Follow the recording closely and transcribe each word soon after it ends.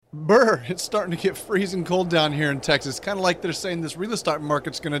Burr, it's starting to get freezing cold down here in Texas, kind of like they're saying this real estate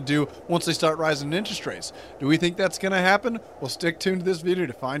market's going to do once they start rising interest rates. Do we think that's going to happen? Well, stick tuned to this video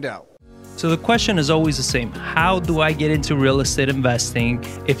to find out. So the question is always the same. How do I get into real estate investing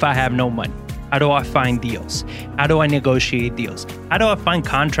if I have no money? How do I find deals? How do I negotiate deals? How do I find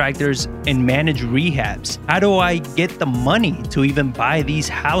contractors and manage rehabs? How do I get the money to even buy these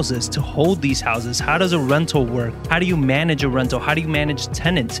houses, to hold these houses? How does a rental work? How do you manage a rental? How do you manage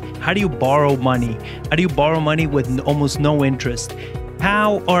tenants? How do you borrow money? How do you borrow money with almost no interest?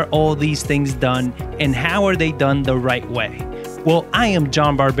 How are all these things done, and how are they done the right way? Well, I am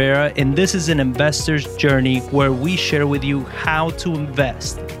John Barbera, and this is an investor's journey where we share with you how to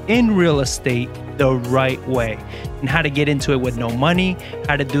invest in real estate the right way and how to get into it with no money,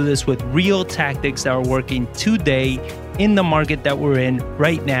 how to do this with real tactics that are working today in the market that we're in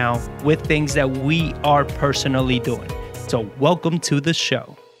right now with things that we are personally doing. So welcome to the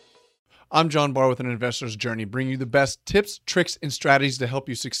show. I'm John Barr with an investor's journey, bringing you the best tips, tricks, and strategies to help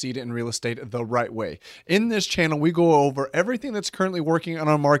you succeed in real estate the right way. In this channel, we go over everything that's currently working on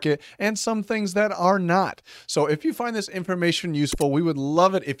our market and some things that are not. So if you find this information useful, we would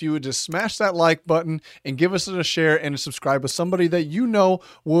love it if you would just smash that like button and give us a share and subscribe with somebody that you know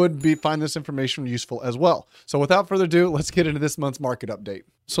would find this information useful as well. So without further ado, let's get into this month's market update.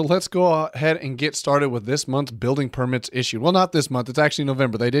 So let's go ahead and get started with this month's building permits issued. Well, not this month. It's actually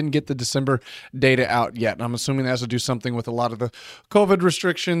November. They didn't get the December data out yet. And I'm assuming that has to do something with a lot of the COVID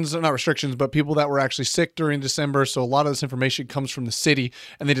restrictions, not restrictions, but people that were actually sick during December. So a lot of this information comes from the city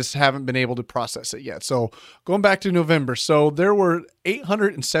and they just haven't been able to process it yet. So going back to November. So there were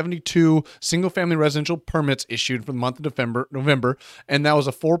 872 single-family residential permits issued for the month of November, and that was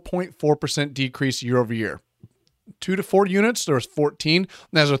a 4.4% decrease year over year. 2 to 4 units, there was 14.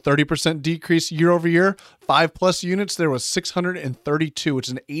 That was a 30% decrease year over year. 5+ units, there was 632, which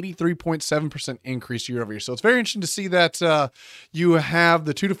is an 83.7% increase year over year. So it's very interesting to see that you have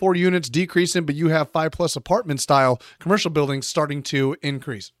the 2 to 4 units decreasing, but you have 5+ apartment style commercial buildings starting to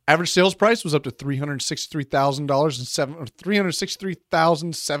increase. Average sales price was up to $363,000 and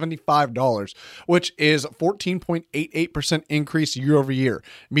 $363,075, which is 14.88% increase year over year.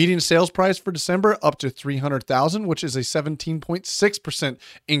 Median sales price for December up to $300,000, which is a 17.6%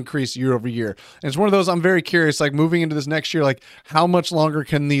 increase year over year. And it's one of those I'm very curious, like moving into this next year, like how much longer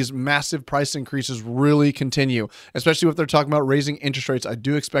can these massive price increases really continue? Especially if they're talking about raising interest rates. I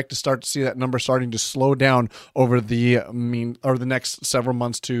do expect to start to see that number starting to slow down over the next several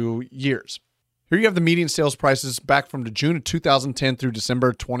months to years. Here you have the median sales prices back from June of 2010 through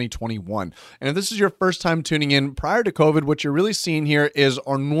December 2021. And if this is your first time tuning in, prior to COVID, what you're really seeing here is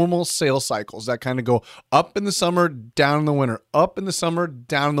our normal sales cycles that kind of go up in the summer, down in the winter, up in the summer,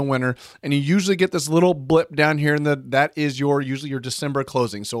 down in the winter. And you usually get this little blip down here that is usually your December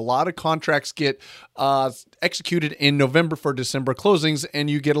closing. So a lot of contracts get executed in November for December closings, and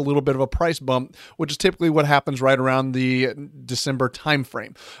you get a little bit of a price bump, which is typically what happens right around the December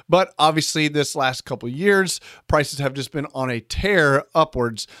timeframe. But obviously this last couple of years, prices have just been on a tear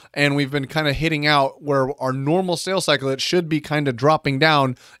upwards, and we've been kind of hitting out where our normal sales cycle, it should be kind of dropping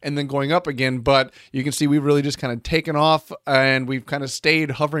down and then going up again. But you can see we've really just kind of taken off, and we've kind of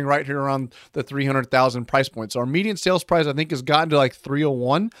stayed hovering right here around the 300,000 price point. So our median sales price, I think, has gotten to like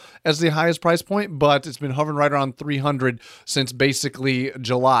 301 as the highest price point, but it's been hovering right around 300 since basically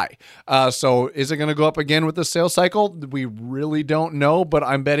July. So is it going to go up again with the sales cycle? We really don't know, but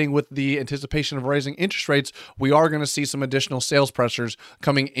I'm betting with the anticipation of rising interest rates, we are going to see some additional sales pressures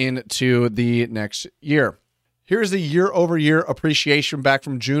coming into the next year. Here's the year-over-year appreciation back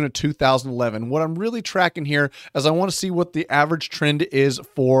from June of 2011. What I'm really tracking here is I want to see what the average trend is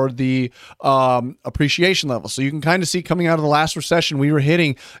for the appreciation level. So you can kind of see coming out of the last recession, we were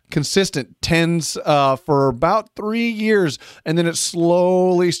hitting consistent tens for about 3 years, and then it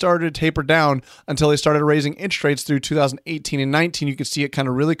slowly started to taper down until they started raising interest rates through 2018 and 19. You could see it kind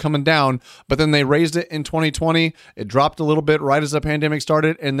of really coming down, but then they raised it in 2020. It dropped a little bit right as the pandemic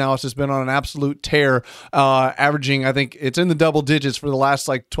started, and now it's just been on an absolute tear. Averaging, I think it's in the double digits for the last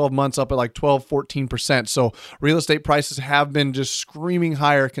like 12 months, up at like 12-14%. So real estate prices have been just screaming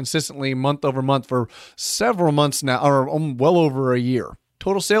higher consistently month over month for several months now, or well over a year.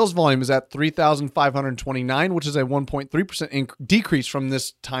 Total sales volume is at 3,529, which is a 1.3% decrease from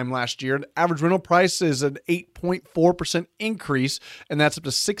this time last year. The average rental price is an 8.4% increase, and that's up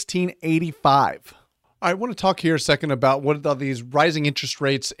to $1,685. I want to talk here a second about what are these rising interest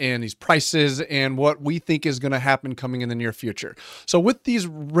rates and these prices and what we think is going to happen coming in the near future. So with these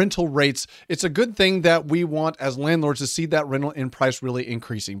rental rates, it's a good thing that we want as landlords to see that rental in price really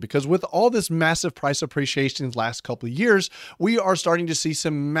increasing, because with all this massive price appreciation in the last couple of years, we are starting to see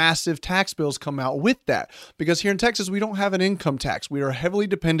some massive tax bills come out with that. Because here in Texas, we don't have an income tax. We are heavily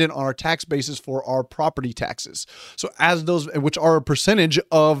dependent on our tax basis for our property taxes. So as those, which are a percentage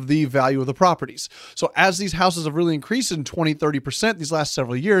of the value of the properties. So as these houses have really increased in 20-30% these last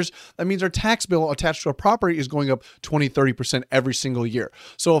several years, that means our tax bill attached to a property is going up 20-30% every single year.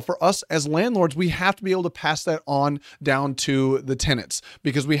 So for us as landlords, we have to be able to pass that on down to the tenants,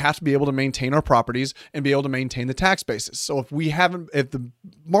 because we have to be able to maintain our properties and be able to maintain the tax basis. So if the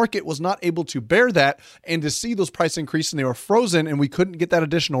market was not able to bear that and to see those price increases and they were frozen and we couldn't get that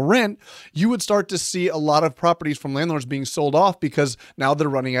additional rent, you would start to see a lot of properties from landlords being sold off because now they're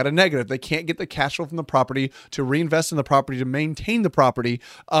running at a negative. They can't get the cash flow from the property to reinvest in the property, to maintain the property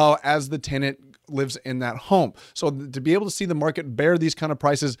as the tenant lives in that home. So to be able to see the market bear these kind of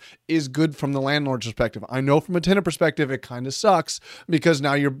prices is good from the landlord's perspective. I know from a tenant perspective, it kind of sucks because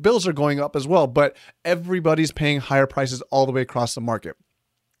now your bills are going up as well, but everybody's paying higher prices all the way across the market.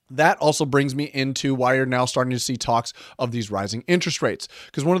 That also brings me into why you're now starting to see talks of these rising interest rates,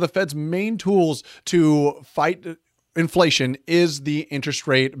 because one of the Fed's main tools to fight inflation is the interest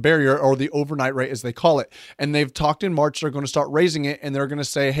rate barrier, or the overnight rate as they call it. And they've talked in March, they're going to start raising it, and they're going to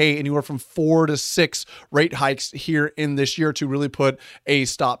say, hey, anywhere from 4 to 6 rate hikes here in this year to really put a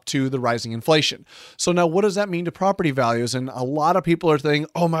stop to the rising inflation. So now what does that mean to property values? And a lot of people are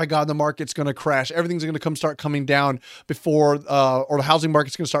thinking, oh my God, the market's going to crash. Everything's going to start coming down before, or the housing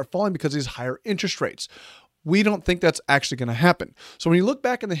market's going to start falling because of these higher interest rates. We don't think that's actually going to happen. So when you look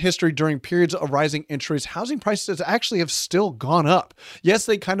back in the history during periods of rising interest rates, housing prices actually have still gone up. Yes,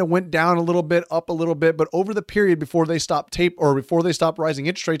 they kind of went down a little bit, up a little bit, but over the period before they stopped before they stopped rising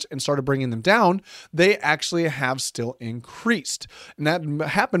interest rates and started bringing them down, they actually have still increased. And that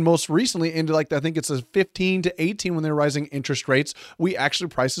happened most recently into I think it's a 15 to 18 when they're rising interest rates,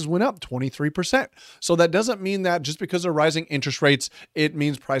 prices went up 23%. So that doesn't mean that just because they're rising interest rates, it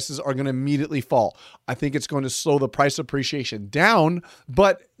means prices are going to immediately fall. I think it's going to slow the price appreciation down,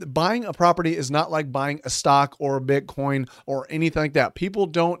 but buying a property is not like buying a stock or a Bitcoin or anything like that. People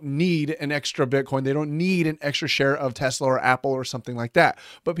don't need an extra Bitcoin. They don't need an extra share of Tesla or Apple or something like that,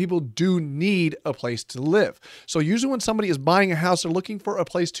 but people do need a place to live. So usually when somebody is buying a house, they're looking for a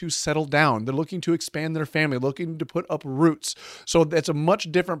place to settle down. They're looking to expand their family, looking to put up roots. So that's a much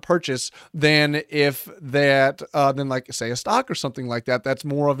different purchase than than like say a stock or something like that. That's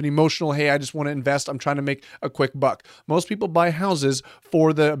more of an emotional, hey, I just want to invest. I'm trying to make a quick buck. Most people buy houses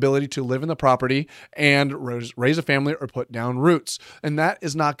for the ability to live in the property and raise a family or put down roots. And that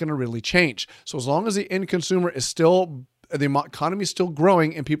is not going to really change. So as long as the end consumer is still, the economy is still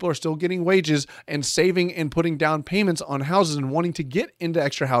growing and people are still getting wages and saving and putting down payments on houses and wanting to get into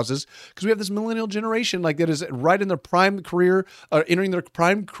extra houses, because we have this millennial generation that is right in their prime career, entering their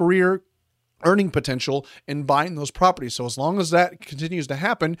prime career earning potential in buying those properties. So as long as that continues to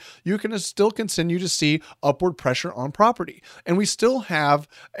happen, you can still continue to see upward pressure on property. And we still have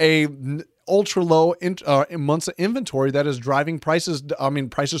a ultra low months of inventory that is driving prices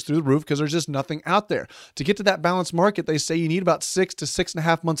through the roof because there's just nothing out there. To get to that balanced market, they say you need about 6 to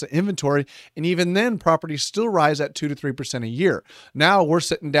 6.5 months of inventory. And even then, properties still rise at 2 to 3% a year. Now we're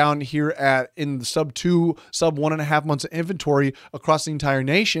sitting down here in the sub 1.5 months of inventory across the entire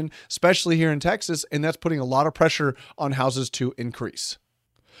nation, especially here in Texas. And that's putting a lot of pressure on houses to increase.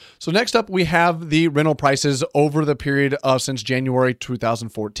 So next up, we have the rental prices over the period of since January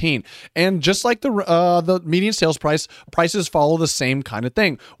 2014. And just like the median sales price, prices follow the same kind of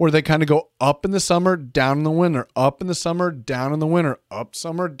thing, where they kind of go up in the summer, down in the winter, up in the summer, down in the winter, up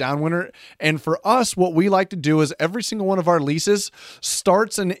summer, down winter. And for us, what we like to do is every single one of our leases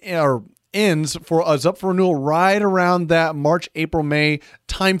starts ends for us up for renewal right around that March, April, May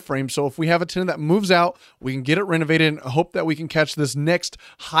timeframe. So if we have a tenant that moves out, we can get it renovated and hope that we can catch this next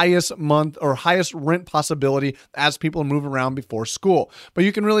highest month or highest rent possibility as people move around before school. But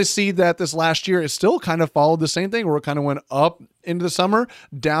you can really see that this last year, it still kind of followed the same thing, where it kind of went up into the summer,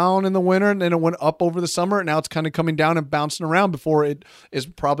 down in the winter, and then it went up over the summer. And now it's kind of coming down and bouncing around before it is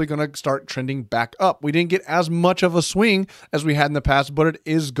probably going to start trending back up. We didn't get as much of a swing as we had in the past, but it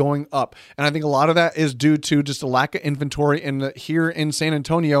is going up. And I think a lot of that is due to just a lack of inventory. And here in San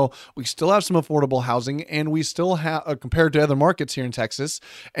Antonio, we still have some affordable housing, and we still have, compared to other markets here in Texas,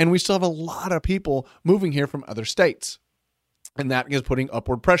 and we still have a lot of people moving here from other states. And that is putting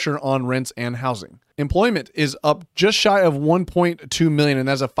upward pressure on rents and housing. Employment is up just shy of 1.2 million, and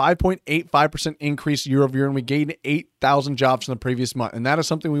that's a 5.85% increase year over year, and we gained 8,000 jobs from the previous month. And that is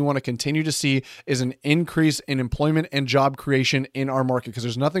something we want to continue to see, is an increase in employment and job creation in our market, because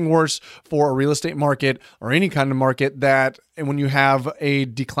there's nothing worse for a real estate market or any kind of market that when you have a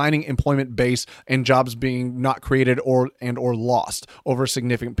declining employment base and jobs being not created or lost over a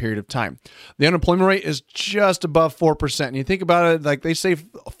significant period of time. The unemployment rate is just above 4%. And you think about it, like they say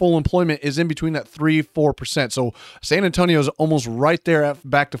full employment is in between that 3-4%. So San Antonio is almost right there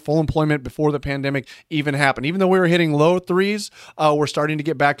back to full employment before the pandemic even happened. Even though we were hitting low threes, we're starting to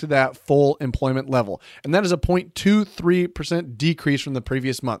get back to that full employment level. And that is a 0.23% decrease from the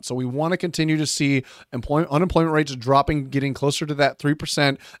previous month. So we want to continue to see unemployment rates dropping, getting closer to that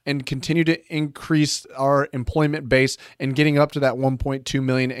 3%, and continue to increase our employment base and getting up to that 1.2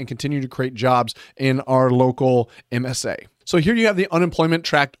 million and continue to create jobs in our local MSA. So here you have the unemployment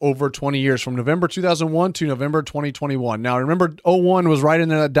tracked over 20 years from November 2001 to November 2021. Now, remember, 01 was right in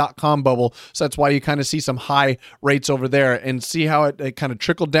that dot-com bubble, so that's why you kind of see some high rates over there, and see how it kind of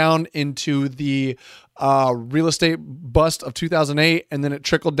trickled down into the real estate bust of 2008, and then it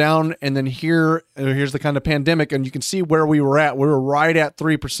trickled down, and then here's the kind of pandemic, and you can see where we were at. We were right at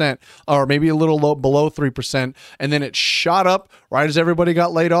 3%, or maybe a little below 3%, and then it shot up right as everybody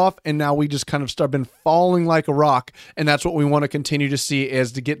got laid off, and now we just kind of been falling like a rock, and that's what we want to continue to see,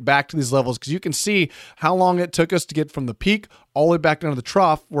 is to get back to these levels, because you can see how long it took us to get from the peak all the way back down to the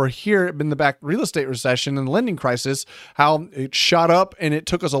trough. We're here in the back real estate recession and lending crisis, how it shot up, and it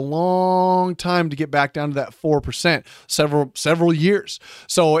took us a long time to get back down to that 4%, several years.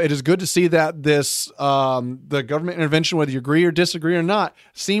 So it is good to see that this the government intervention, whether you agree or disagree or not,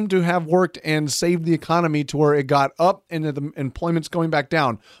 seemed to have worked and saved the economy to where it got up and the employment's going back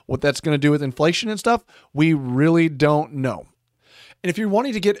down. What that's going to do with inflation and stuff, we really don't know. And if you're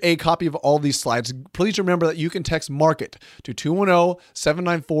wanting to get a copy of all these slides, please remember that you can text MARKET to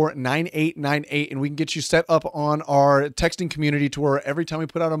 210-794-9898, and we can get you set up on our texting community to where every time we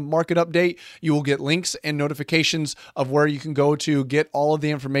put out a market update, you will get links and notifications of where you can go to get all of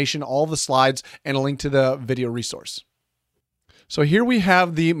the information, all of the slides, and a link to the video resource. So here we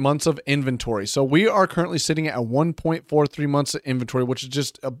have the months of inventory. So we are currently sitting at 1.43 months of inventory, which is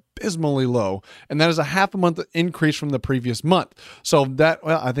just abysmally low. And that is a half a month increase from the previous month. So that,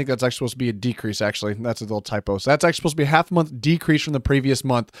 well, I think that's actually supposed to be a decrease, actually. That's a little typo. So that's actually supposed to be a half a month decrease from the previous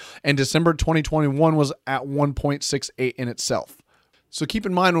month. And December 2021 was at 1.68 in itself. So keep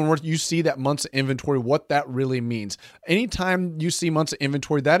in mind when you see that months of inventory, what that really means. Anytime you see months of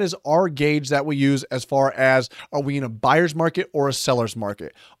inventory, that is our gauge that we use as far as, are we in a buyer's market or a seller's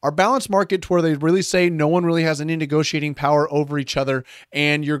market? Our balanced market, to where they really say no one really has any negotiating power over each other,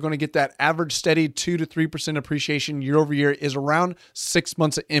 and you're going to get that average steady 2 to 3% appreciation year over year, is around 6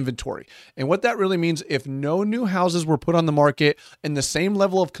 months of inventory. And what that really means, if no new houses were put on the market and the same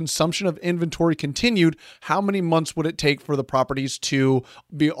level of consumption of inventory continued, how many months would it take for the properties to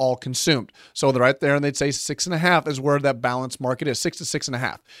be all consumed? So they're right there, and they'd say 6.5 is where that balanced market is, 6 to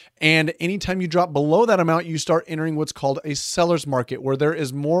 6.5. And anytime you drop below that amount, you start entering what's called a seller's market, where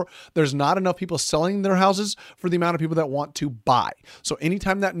there's not enough people selling their houses for the amount of people that want to buy. So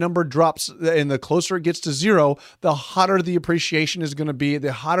anytime that number drops, and the closer it gets to zero, the hotter the appreciation is going to be,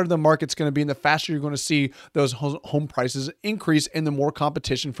 the hotter the market's going to be, and the faster you're going to see those home prices increase, and the more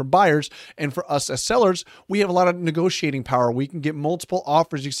competition for buyers. And for us as sellers, we have a lot of negotiating power. We can get multiple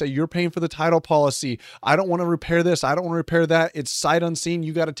offers. You say, you're paying for the title policy. I don't want to repair this. I don't want to repair that. It's sight unseen.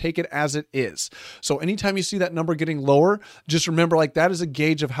 You got to take it as it is. So anytime you see that number getting lower, just remember, like, that is a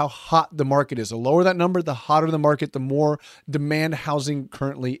gauge of how hot the market is. The lower that number, the hotter the market, the more demand housing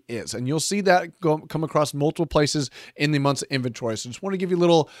currently is. And you'll see that come across multiple places in the months of inventory. So just want to give you a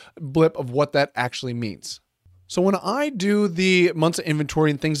little blip of what that actually means. So when I do the months of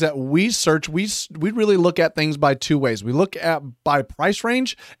inventory and things that we search, we really look at things by two ways. We look at by price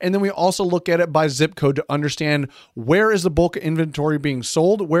range, and then we also look at it by zip code to understand where is the bulk of inventory being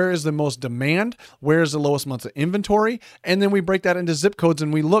sold, where is the most demand, where is the lowest months of inventory, and then we break that into zip codes,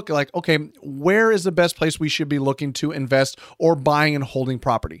 and we look like, okay, where is the best place we should be looking to invest or buying and holding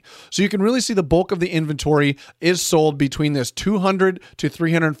property. So you can really see the bulk of the inventory is sold between this 200 to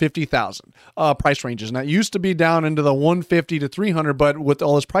 350,000 price ranges. And that used to be down into the 150 to 300, but with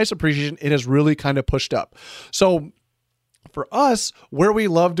all this price appreciation, it has really kind of pushed up. So For us, where we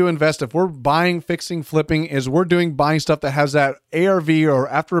love to invest, if we're buying, fixing, flipping, is we're buying stuff that has that ARV or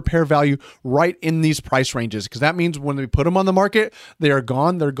after repair value right in these price ranges. Because that means when we put them on the market, they are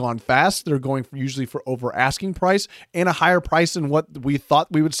gone. They're gone fast. They're going usually for over asking price and a higher price than what we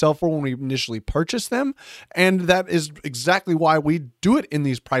thought we would sell for when we initially purchased them. And that is exactly why we do it in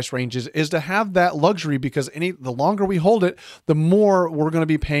these price ranges, is to have that luxury, because the longer we hold it, the more we're going to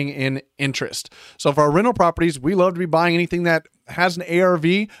be paying in interest. So for our rental properties, we love to be buying anything that has an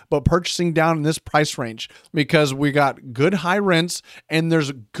ARV, but purchasing down in this price range, because we got good high rents and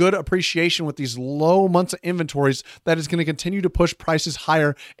there's good appreciation with these low months of inventories that is going to continue to push prices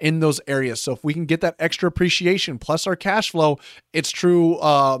higher in those areas. So if we can get that extra appreciation plus our cash flow, it's true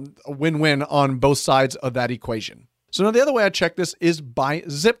win-win on both sides of that equation. So now the other way I check this is by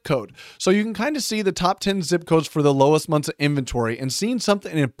zip code. So you can kind of see the top 10 zip codes for the lowest months of inventory, and seeing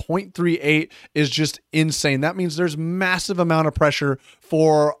something in 0.38 is just insane. That means there's massive amount of pressure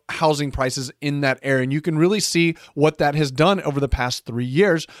for housing prices in that area. And you can really see what that has done over the past 3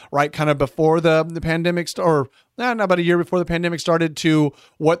 years, right? Kind of before the pandemic started, not about a year before the pandemic started, to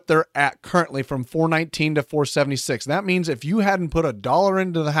what they're at currently, from 419 to 476. That means if you hadn't put $1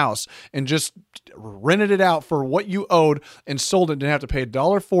 into the house and just rented it out for what you owed and sold it, didn't have to pay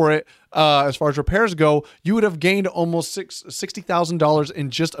 $1 for it, as far as repairs go, you would have gained almost $60,000 in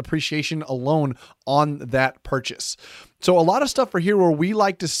just appreciation alone on that purchase. So a lot of stuff for here where we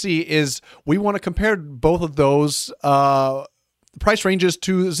like to see is we want to compare both of those price ranges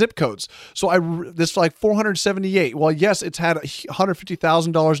to zip codes. So this like 478. Well, yes, it's had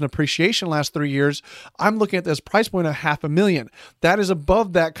 $150,000 in appreciation last 3 years. I'm looking at this price point of $500,000. That is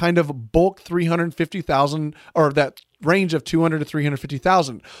above that kind of bulk 350,000, or that range of 200 to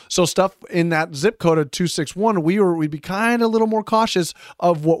 350,000. So stuff in that zip code of 261, we'd be kind of a little more cautious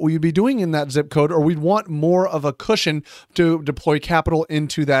of what we'd be doing in that zip code, or we'd want more of a cushion to deploy capital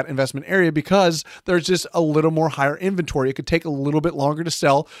into that investment area, because there's just a little more higher inventory. It could take a little bit longer to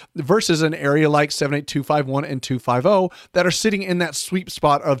sell versus an area like 78251 and 250 that are sitting in that sweet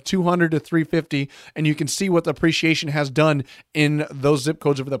spot of 200 to 350. And you can see what the appreciation has done in those zip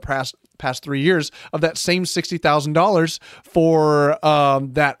codes over the past 3 years of that same $60,000 for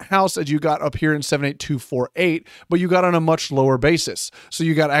that house that you got up here in 78248, but you got on a much lower basis. So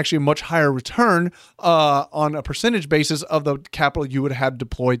you got actually a much higher return on a percentage basis of the capital you would have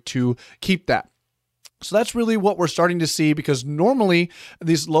deployed to keep that. So that's really what we're starting to see, because normally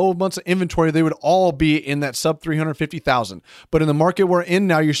these low months of inventory, they would all be in that sub 350,000. But in the market we're in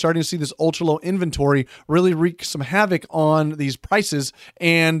now, you're starting to see this ultra low inventory really wreak some havoc on these prices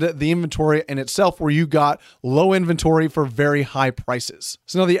and the inventory in itself, where you got low inventory for very high prices.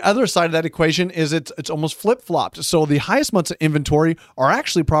 So now the other side of that equation is it's almost flip-flopped. So the highest months of inventory are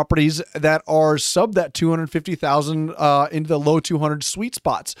actually properties that are sub that 250,000 into the low 200 sweet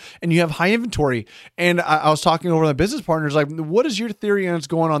spots, and you have high inventory. And I was talking over the business partners, like, what is your theory on what's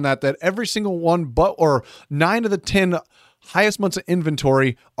going on that every single one, or 9 of the 10 highest months of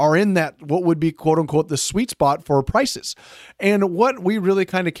inventory are in that, what would be quote unquote the sweet spot for prices. And what we really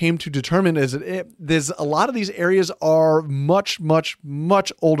kind of came to determine is that there's a lot of these areas are much, much,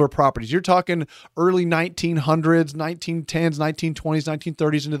 much older properties. You're talking early 1900s, 1910s, 1920s,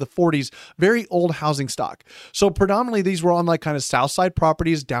 1930s into the 40s, very old housing stock. So predominantly these were on like kind of south side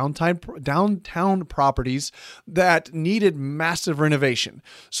properties, downtown properties that needed massive renovation.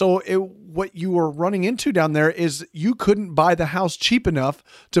 So what you were running into down there is you couldn't buy the house cheap enough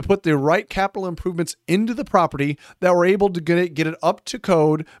to put the right capital improvements into the property that were able to get it up to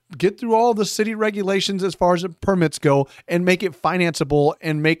code, get through all the city regulations as far as the permits go, and make it financeable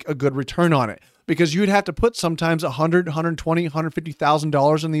and make a good return on it. Because you'd have to put sometimes $100,000, $120,000,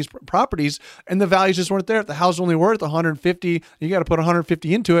 $150,000 in these properties, and the values just weren't there. If the house is only worth $150,000, you got to put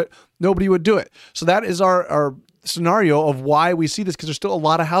 $150,000 into it. Nobody would do it. So that is our scenario of why we see this, because there's still a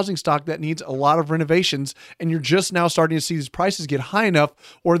lot of housing stock that needs a lot of renovations, and you're just now starting to see these prices get high enough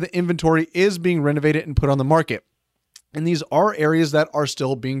where the inventory is being renovated and put on the market. And these are areas that are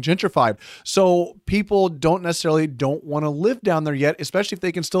still being gentrified. So people don't want to live down there yet, especially if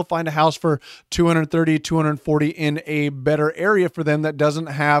they can still find a house for $230,000, $240,000 in a better area for them that doesn't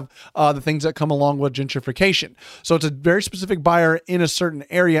have the things that come along with gentrification. So it's a very specific buyer in a certain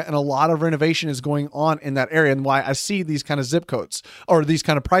area, and a lot of renovation is going on in that area, and why I see these kind of zip codes or these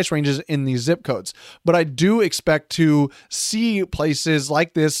kind of price ranges in these zip codes. But I do expect to see places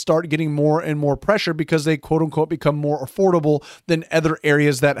like this start getting more and more pressure, because they quote unquote become more affordable than other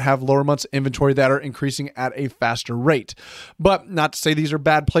areas that have lower months inventory that are increasing at a faster rate. But not to say these are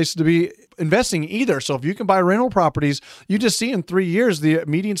bad places to be investing either. So if you can buy rental properties, you just see in 3 years, the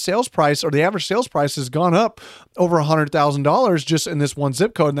median sales price or the average sales price has gone up over $100,000 just in this one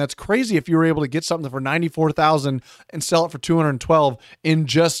zip code. And that's crazy if you were able to get something for $94,000 and sell it for $212 in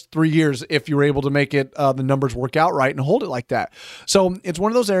just 3 years, if you were able to make it, the numbers work out right and hold it like that. So it's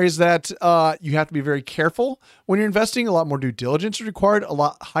one of those areas that you have to be very careful when you're investing. A lot more due diligence is required, a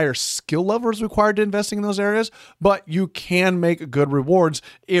lot higher skill level is required to investing in those areas, but you can make good rewards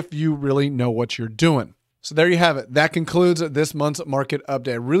if you really know what you're doing. So there you have it. That concludes this month's market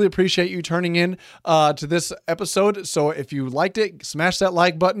update. I really appreciate you turning in to this episode. So if you liked it, smash that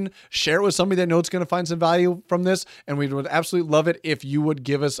like button, share it with somebody that knows it's going to find some value from this. And we would absolutely love it if you would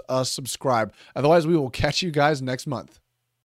give us a subscribe. Otherwise, we will catch you guys next month.